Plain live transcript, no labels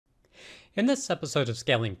In this episode of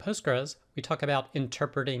Scaling Postgres, we talk about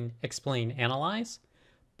interpreting explain analyze,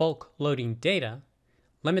 bulk loading data,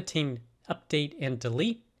 limiting update and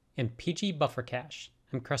delete, and PG buffer cache.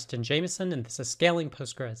 I'm Preston Jameson, and this is Scaling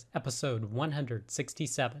Postgres, episode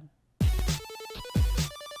 167.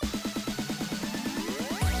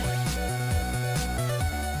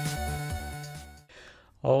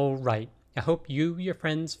 All right, I hope you, your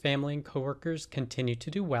friends, family, and coworkers continue to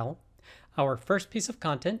do well. Our first piece of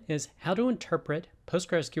content is how to interpret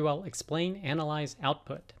PostgreSQL EXPLAIN ANALYZE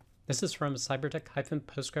output. This is from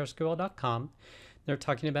cybertech-postgresql.com. They're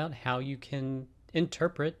talking about how you can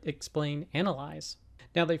interpret explain analyze.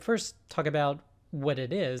 Now they first talk about what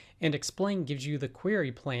it is, and explain gives you the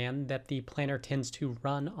query plan that the planner tends to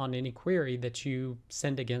run on any query that you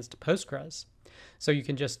send against Postgres. So you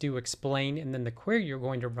can just do explain and then the query you're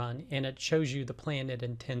going to run, and it shows you the plan it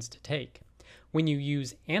intends to take. When you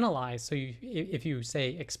use analyze, so if you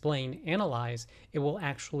say explain analyze, it will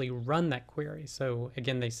actually run that query. So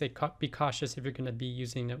again, they say be cautious if you're going to be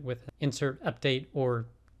using it with insert, update, or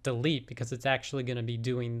delete, because it's actually going to be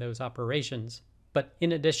doing those operations. But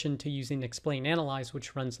in addition to using explain analyze,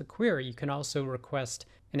 which runs the query, you can also request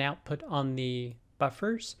an output on the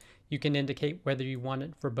buffers. You can indicate whether you want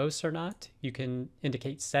it verbose or not. You can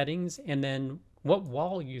indicate settings, and then what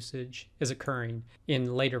wall usage is occurring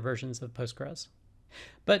in later versions of Postgres.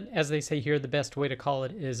 But as they say here, the best way to call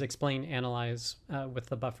it is explain analyze with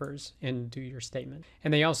the buffers and do your statement.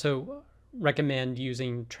 And they also recommend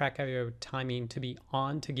using track IO timing to be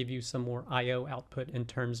on to give you some more IO output in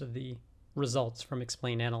terms of the results from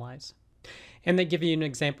explain analyze. And they give you an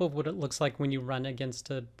example of what it looks like when you run against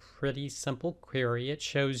a pretty simple query. It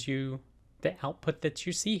shows you the output that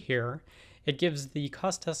you see here. It gives the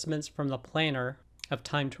cost estimates from the planner of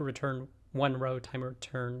time to return one row, time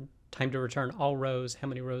to return all rows, how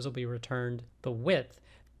many rows will be returned, the width.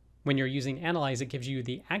 When you're using analyze, it gives you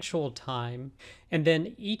the actual time, and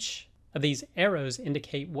then each of these arrows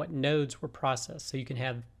indicate what nodes were processed. So you can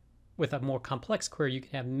have, with a more complex query, you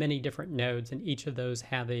can have many different nodes, and each of those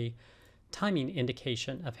have a timing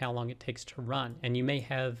indication of how long it takes to run. And you may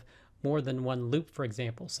have more than one loop, for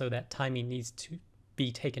example, so that timing needs to be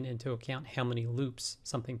taken into account how many loops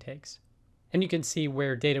something takes. And you can see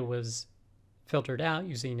where data was filtered out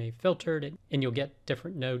using a filtered, and you'll get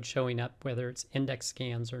different nodes showing up, whether it's index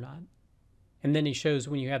scans or not. And then he shows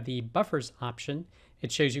when you have the buffers option,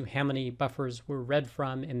 it shows you how many buffers were read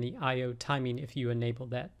from in the IO timing if you enable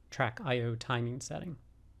that track IO timing setting.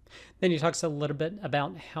 Then he talks a little bit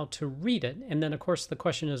about how to read it. And then of course the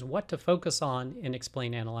question is what to focus on in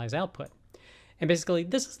explain analyze output. And basically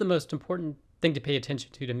this is the most important thing to pay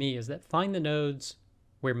attention to me, is that find the nodes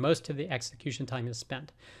where most of the execution time is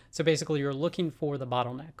spent. So basically you're looking for the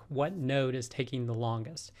bottleneck. What node is taking the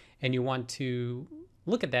longest? And you want to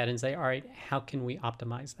look at that and say, all right, how can we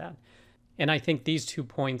optimize that? And I think these 2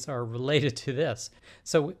 points are related to this.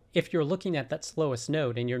 So if you're looking at that slowest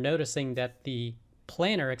node and you're noticing that the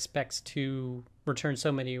planner expects to return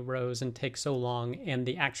so many rows and take so long, and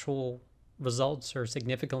the actual results are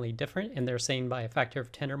significantly different, and they're saying by a factor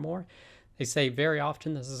of 10 or more, they say very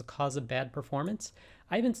often this is a cause of bad performance.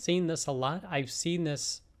 I haven't seen this a lot. I've seen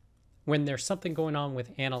this when there's something going on with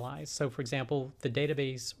analyze. So for example, the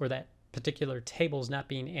database or that particular table is not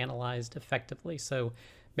being analyzed effectively. So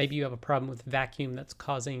maybe you have a problem with vacuum that's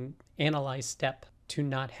causing analyze step to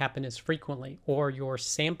not happen as frequently, or your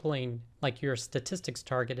sampling, like your statistics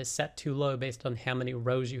target, is set too low based on how many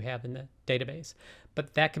rows you have in the database.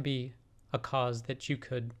 But that could be a cause that you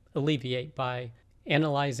could alleviate by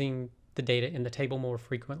analyzing the data in the table more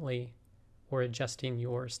frequently or adjusting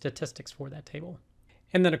your statistics for that table.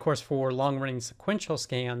 And then of course for long-running sequential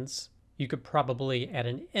scans, you could probably add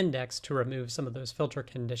an index to remove some of those filter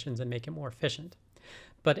conditions and make it more efficient.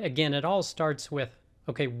 But again, it all starts with,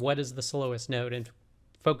 okay, what is the slowest node, and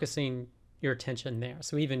focusing your attention there.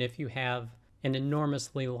 So even if you have an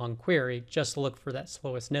enormously long query, just look for that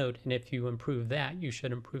slowest node. And if you improve that, you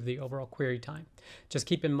should improve the overall query time. Just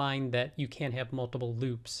keep in mind that you can't have multiple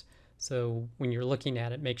loops. So when you're looking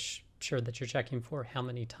at it, make sure that you're checking for how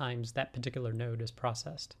many times that particular node is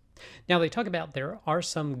processed. Now they talk about there are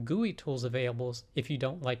some GUI tools available if you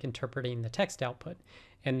don't like interpreting the text output.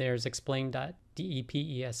 And there's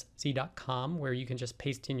explain.depesc.com, where you can just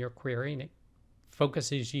paste in your query and it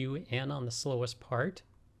focuses you in on the slowest part.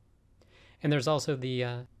 And there's also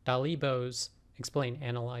the Dalibo's explain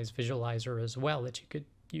analyze visualizer as well that you could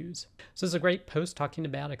use. So this is a great post talking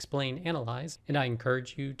about explain analyze, and I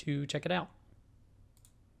encourage you to check it out.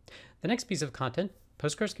 The next piece of content,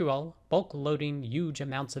 PostgreSQL bulk loading huge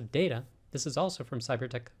amounts of data. This is also from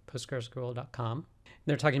cybertech-postgresql.com.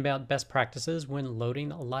 They're talking about best practices when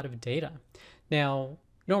loading a lot of data. Now,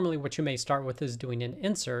 normally what you may start with is doing an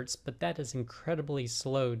inserts, but that is incredibly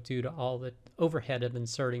slow due to all the overhead of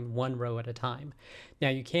inserting one row at a time. Now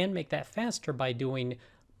you can make that faster by doing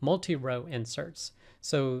multi-row inserts.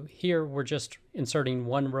 So here we're just inserting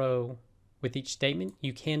one row with each statement.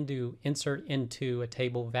 You can do insert into a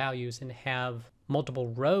table values and have multiple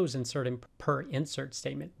rows inserted per insert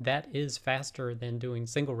statement. That is faster than doing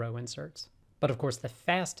single row inserts. But of course the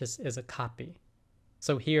fastest is a copy.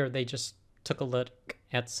 So here they just took a look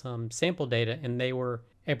at some sample data and they were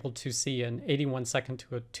able to see an 81 second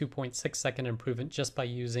to a 2.6 second improvement just by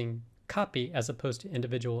using copy as opposed to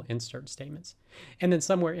individual insert statements. And then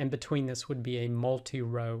somewhere in between this would be a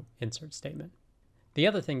multi-row insert statement. The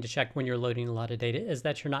other thing to check when you're loading a lot of data is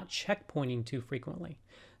that you're not checkpointing too frequently.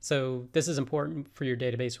 So this is important for your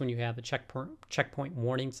database when you have a checkpoint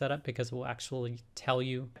warning set up, because it will actually tell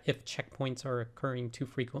you if checkpoints are occurring too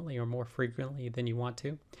frequently or more frequently than you want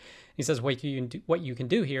to. He says what you can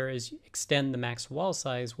do here is extend the max wall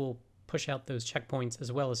size. Will push out those checkpoints,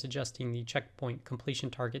 as well as adjusting the checkpoint completion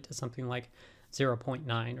target to something like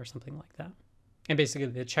 0.9 or something like that. And basically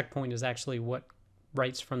the checkpoint is actually what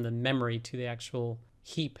writes from the memory to the actual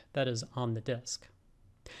heap that is on the disk.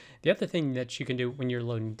 The other thing that you can do when you're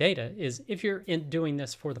loading data is, if you're doing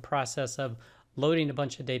this for the process of loading a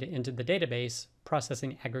bunch of data into the database,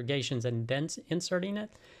 processing aggregations, and then inserting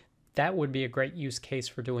it, that would be a great use case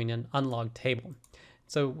for doing an unlogged table.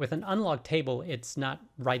 So with an unlogged table, it's not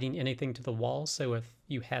writing anything to the wall. So if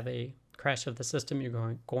you have a crash of the system,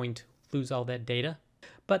 you're going to lose all that data.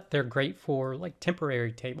 But they're great for like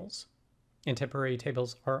temporary tables. And temporary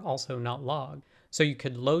tables are also not logged. So you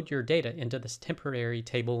could load your data into this temporary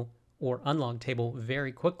table or unlogged table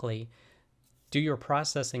very quickly, do your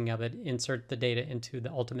processing of it, insert the data into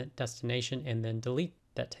the ultimate destination, and then delete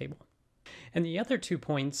that table. And the other 2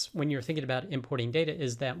 points when you're thinking about importing data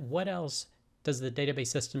is that what else does the database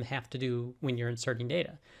system have to do when you're inserting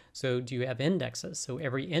data? So do you have indexes? So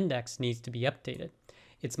every index needs to be updated.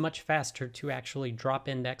 It's much faster to actually drop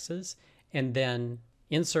indexes and then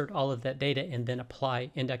insert all of that data and then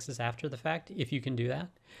apply indexes after the fact, if you can do that.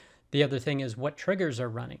 The other thing is what triggers are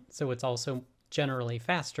running. So it's also generally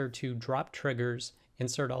faster to drop triggers,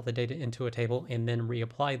 insert all the data into a table, and then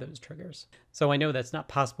reapply those triggers. So I know that's not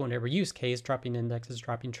possible in every use case, dropping indexes,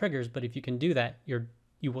 dropping triggers, but if you can do that,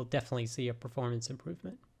 you will definitely see a performance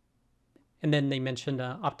improvement. And then they mentioned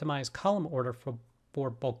optimized column order for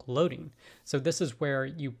bulk loading. So this is where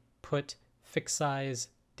you put fixed size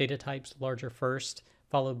data types larger first,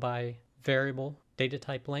 followed by variable data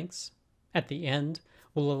type lengths at the end,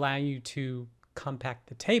 will allow you to compact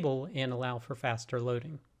the table and allow for faster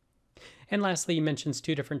loading. And lastly, he mentions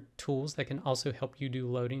 2 different tools that can also help you do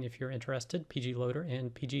loading if you're interested, pgloader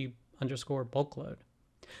and pg_bulkload.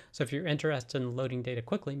 So if you're interested in loading data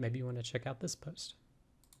quickly, maybe you want to check out this post.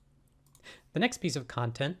 The next piece of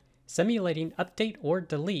content, simulating update or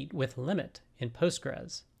delete with limit in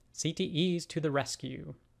Postgres. CTEs to the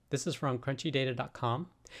rescue. This is from crunchydata.com.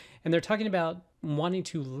 And they're talking about wanting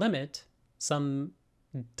to limit some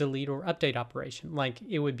delete or update operation. Like,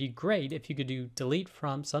 it would be great if you could do delete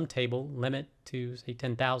from some table, limit to say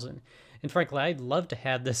 10,000. And frankly, I'd love to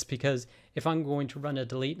have this, because if I'm going to run a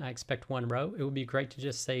delete and I expect one row, it would be great to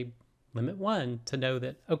just say limit 1 to know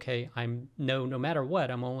that, okay, no matter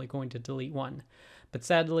what, I'm only going to delete 1. But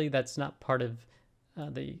sadly, that's not part of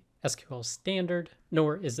the SQL standard,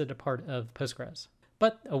 nor is it a part of Postgres.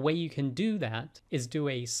 But a way you can do that is do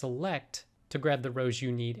a select to grab the rows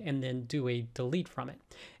you need and then do a delete from it.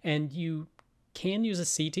 And you can use a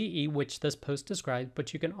CTE, which this post describes,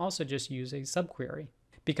 but you can also just use a subquery.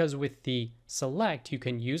 Because with the select, you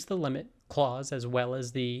can use the limit clause as well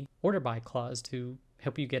as the order by clause to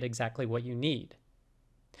help you get exactly what you need.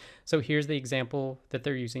 So here's the example that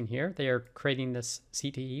they're using here. They are creating this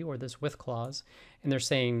CTE, or this with clause, and they're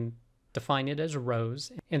saying define it as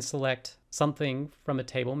rows and select something from a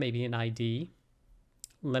table, maybe an ID,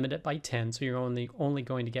 limit it by 10. So you're only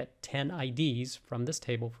going to get 10 IDs from this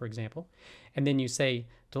table, for example. And then you say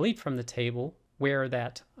delete from the table where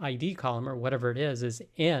that ID column, or whatever it is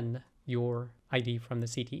in your ID from the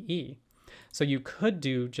CTE. So you could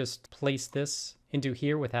just place this into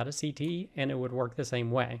here without a CTE, and it would work the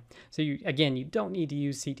same way. So you don't need to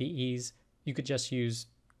use CTEs. You could just use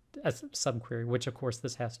a subquery, which of course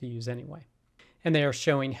this has to use anyway. And they are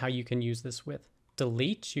showing how you can use this with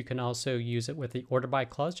delete. You can also use it with the order by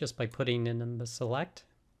clause just by putting in the select.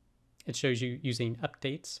 It shows you using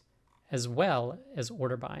updates as well as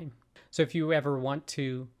order by. So if you ever want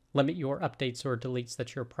to limit your updates or deletes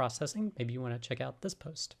that you're processing, maybe you want to check out this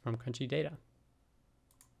post from Crunchy Data.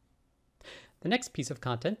 The next piece of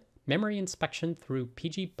content, memory inspection through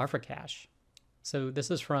pgBufferCache. So this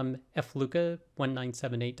is from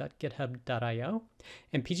fluca1978.github.io,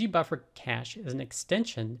 and pgBufferCache is an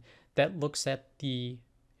extension that looks at the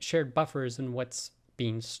shared buffers and what's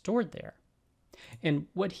being stored there. And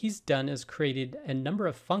what he's done is created a number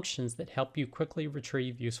of functions that help you quickly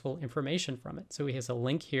retrieve useful information from it. So he has a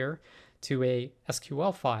link here to a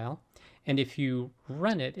SQL file, and if you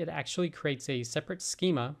run it, it actually creates a separate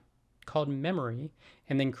schema called memory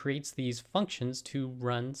and then creates these functions to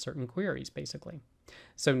run certain queries, basically.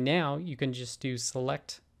 So now you can just do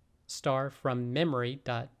select star from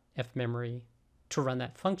memory.fmemory to run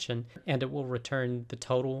that function, and it will return the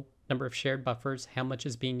total number of shared buffers, how much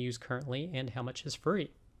is being used currently, and how much is free.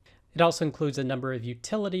 It also includes a number of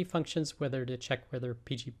utility functions, whether to check whether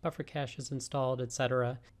pgBufferCache is installed,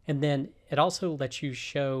 etc. And then it also lets you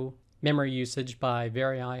show memory usage by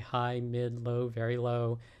very high, mid, low, very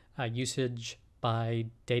low, usage by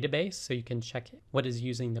database, so you can check what is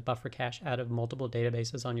using the buffer cache out of multiple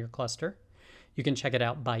databases on your cluster. You can check it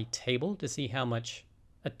out by table to see how much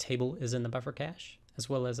a table is in the buffer cache, as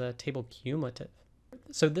well as a table cumulative.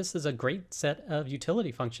 So this is a great set of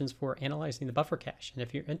utility functions for analyzing the buffer cache, and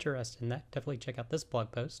if you're interested in that, definitely check out this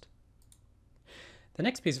blog post. The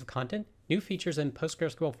next piece of content, new features in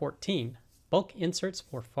PostgreSQL 14, bulk inserts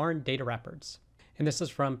for foreign data wrappers. And this is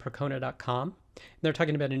from Percona.com. They're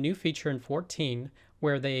talking about a new feature in 14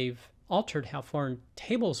 where they've altered how foreign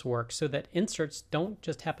tables work so that inserts don't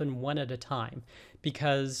just happen one at a time,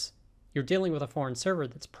 because you're dealing with a foreign server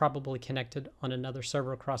that's probably connected on another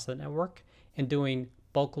server across the network, and doing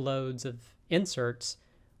bulk loads of inserts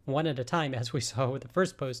one at a time, as we saw with the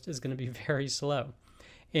first post, is going to be very slow.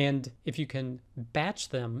 And if you can batch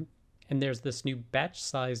them, and there's this new batch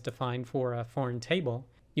size defined for a foreign table,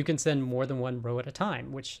 you can send more than one row at a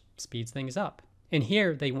time, which speeds things up. And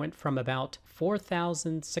here they went from about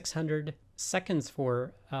 4,600 seconds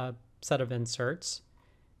for a set of inserts,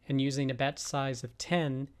 and using a batch size of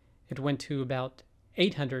 10, it went to about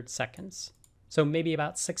 800 seconds. So maybe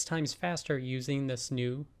about 6 times faster using this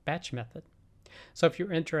new batch method. So if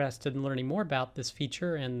you're interested in learning more about this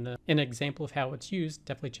feature and an example of how it's used,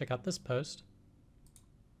 definitely check out this post.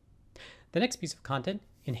 The next piece of content,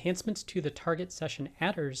 enhancements to the target session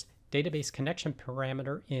adders database connection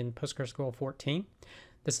parameter in PostgreSQL 14.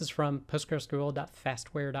 This is from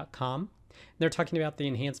postgresql.fastware.com. They're talking about the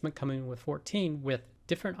enhancement coming with 14 with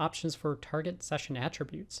different options for target session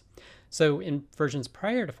attributes. So in versions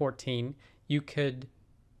prior to 14, you could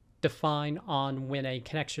define on when a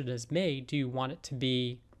connection is made, do you want it to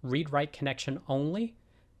be read-write connection only,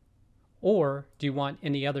 or do you want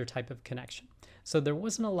any other type of connection? So there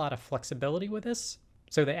wasn't a lot of flexibility with this.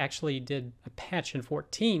 So they actually did a patch in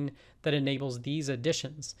 14 that enables these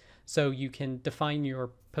additions. So you can define your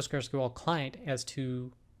PostgreSQL client as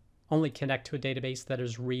to only connect to a database that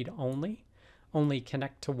is read-only, only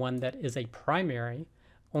connect to one that is a primary,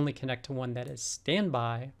 only connect to one that is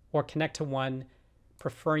standby, or connect to one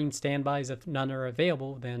preferring standbys. If none are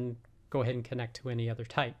available, then go ahead and connect to any other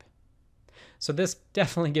type. So this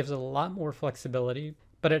definitely gives a lot more flexibility,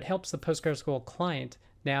 but it helps the PostgreSQL client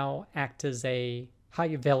now act as a high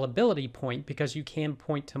availability point, because you can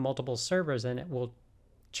point to multiple servers and it will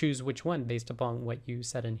choose which one based upon what you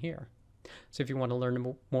set in here. So if you want to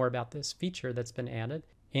learn more about this feature that's been added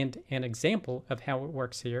and an example of how it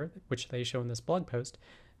works here, which they show in this blog post,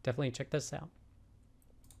 definitely check this out.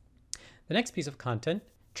 The next piece of content,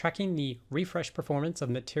 tracking the refresh performance of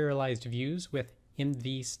materialized views with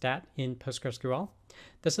mvstat in PostgreSQL.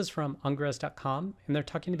 This is from ungres.com, and they're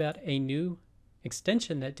talking about a new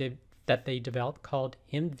extension that they developed called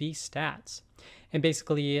mvstats. And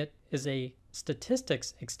basically it is a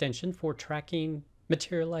statistics extension for tracking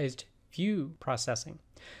materialized view processing.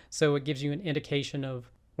 So it gives you an indication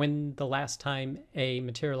of when the last time a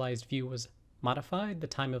materialized view was modified, the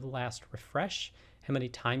time of the last refresh, how many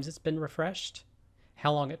times it's been refreshed,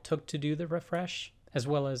 how long it took to do the refresh, as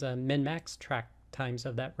well as a min-max track times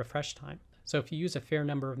of that refresh time. So if you use a fair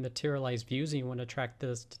number of materialized views and you want to track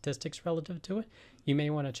the statistics relative to it, you may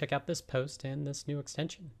want to check out this post and this new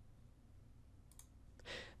extension.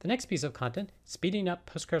 The next piece of content, speeding up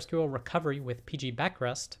PostgreSQL recovery with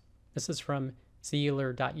pgBackRest. This is from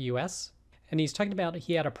zealer.us. And he's talking about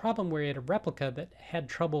he had a problem where he had a replica that had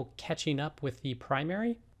trouble catching up with the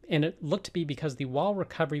primary. And it looked to be because the wall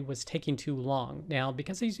recovery was taking too long. Now,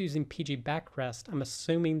 because he's using pgBackRest, I'm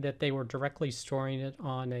assuming that they were directly storing it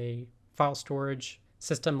on a file storage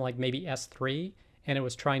system like maybe S3, and it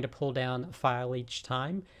was trying to pull down a file each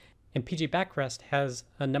time. And pgBackRest has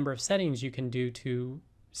a number of settings you can do to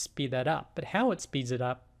speed that up. But how it speeds it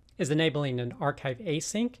up is enabling an archive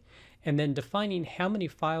async and then defining how many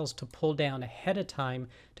files to pull down ahead of time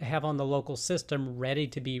to have on the local system ready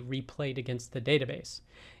to be replayed against the database.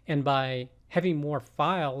 And by having more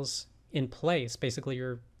files in place, basically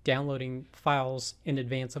you're downloading files in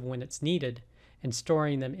advance of when it's needed and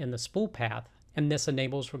storing them in the spool path, and this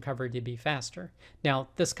enables recovery to be faster. Now,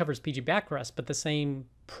 this covers pgBackRest, but the same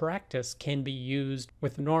practice can be used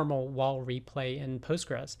with normal WAL replay in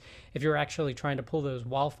Postgres. If you're actually trying to pull those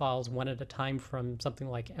WAL files one at a time from something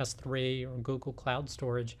like S3 or Google Cloud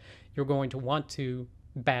Storage, you're going to want to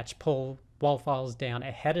batch pull WAL files down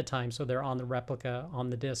ahead of time so they're on the replica on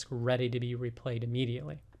the disk ready to be replayed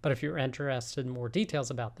immediately. But if you're interested in more details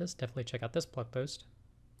about this, definitely check out this blog post.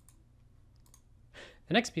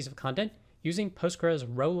 The next piece of content, using Postgres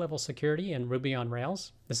row-level security in Ruby on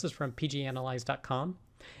Rails. This is from pganalyze.com.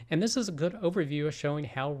 And this is a good overview of showing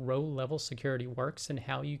how row-level security works and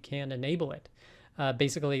how you can enable it.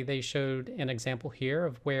 Basically, they showed an example here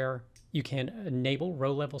of where you can enable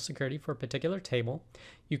row-level security for a particular table.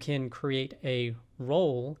 You can create a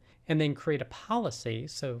role and then create a policy.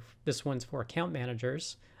 So this one's for account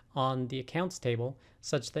managers on the accounts table,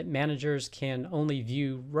 such that managers can only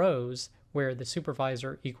view rows where the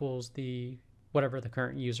supervisor equals the whatever the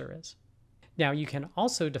current user is. Now you can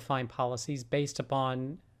also define policies based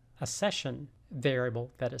upon a session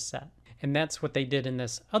variable that is set. And that's what they did in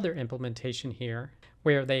this other implementation here,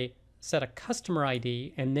 where they set a customer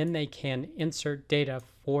ID and then they can insert data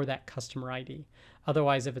for that customer ID.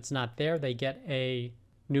 Otherwise, if it's not there, they get a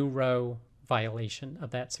new row violation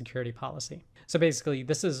of that security policy. So basically,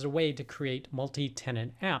 this is a way to create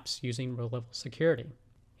multi-tenant apps using row-level security.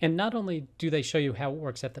 And not only do they show you how it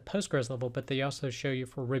works at the Postgres level, but they also show you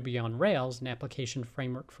for Ruby on Rails, an application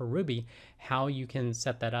framework for Ruby, how you can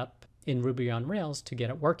set that up in Ruby on Rails to get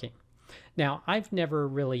it working. Now, I've never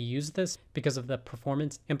really used this because of the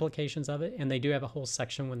performance implications of it, and they do have a whole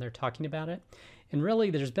section when they're talking about it. And really,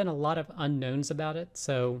 there's been a lot of unknowns about it,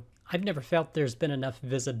 so I've never felt there's been enough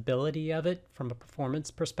visibility of it from a performance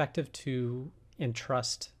perspective to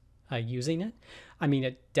entrust using it. I mean,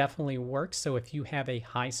 it definitely works. So if you have a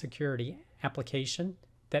high security application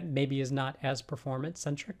that maybe is not as performance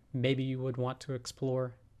centric, maybe you would want to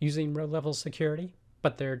explore using row level security,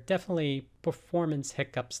 but there are definitely performance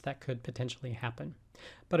hiccups that could potentially happen.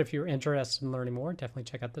 But if you're interested in learning more, definitely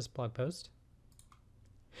check out this blog post.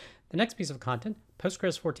 The next piece of content,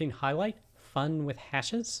 Postgres 14 highlight, fun with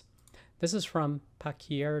hashes. This is from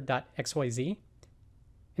pakier.xyz.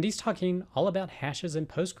 And he's talking all about hashes in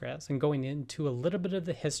Postgres and going into a little bit of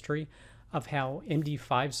the history of how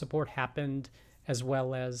MD5 support happened, as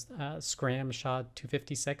well as Scram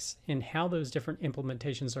SHA-256, and how those different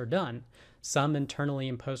implementations are done. Some internally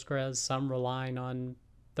in Postgres, some relying on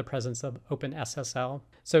the presence of OpenSSL.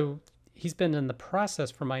 So he's been in the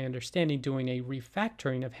process, from my understanding, doing a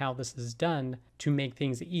refactoring of how this is done to make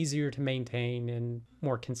things easier to maintain and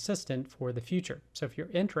more consistent for the future. So if you're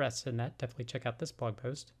interested in that, definitely check out this blog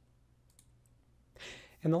post.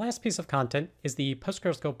 And the last piece of content is the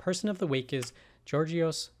PostgreSQL Person of the Week is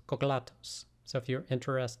Georgios Kokolatos. So if you're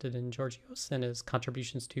interested in Georgios and his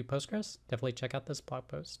contributions to Postgres, definitely check out this blog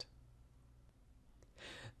post.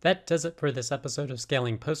 That does it for this episode of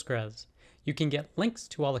Scaling Postgres. You can get links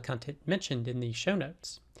to all the content mentioned in the show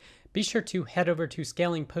notes. Be sure to head over to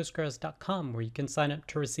scalingpostgres.com where you can sign up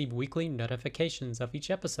to receive weekly notifications of each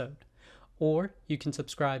episode, or you can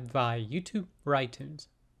subscribe via YouTube or iTunes.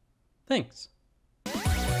 Thanks.